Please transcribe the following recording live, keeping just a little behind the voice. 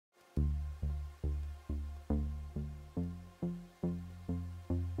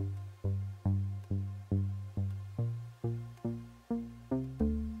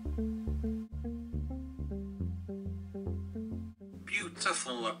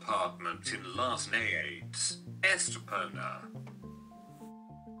beautiful apartment in Las Nayades, Estepona.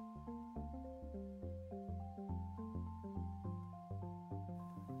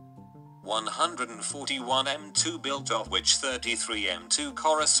 141 m2 built, of which 33 m2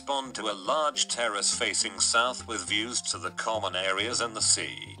 correspond to a large terrace facing south with views to the common areas and the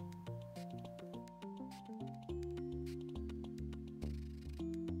sea.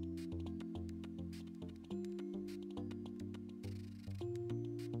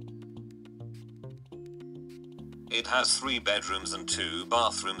 It has 3 bedrooms and 2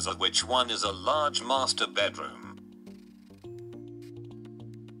 bathrooms, of which one is a large master bedroom.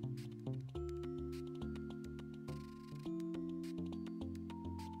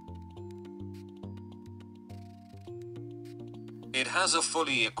 It has a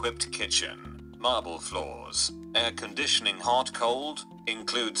fully equipped kitchen, marble floors, air conditioning, hot-cold,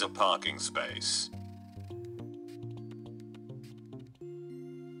 includes a parking space.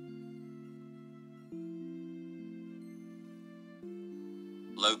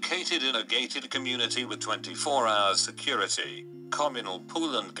 Located in a gated community with 24-hour security, communal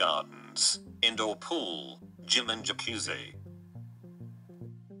pool and gardens, indoor pool, gym and jacuzzi.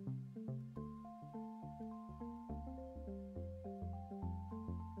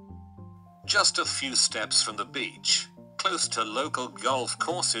 Just a few steps from the beach, close to local golf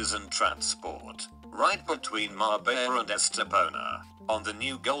courses and transport, right between Marbella and Estepona, on the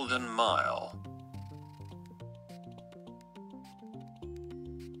new Golden Mile.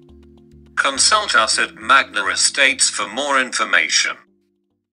 Consult us at Magna Estates for more information.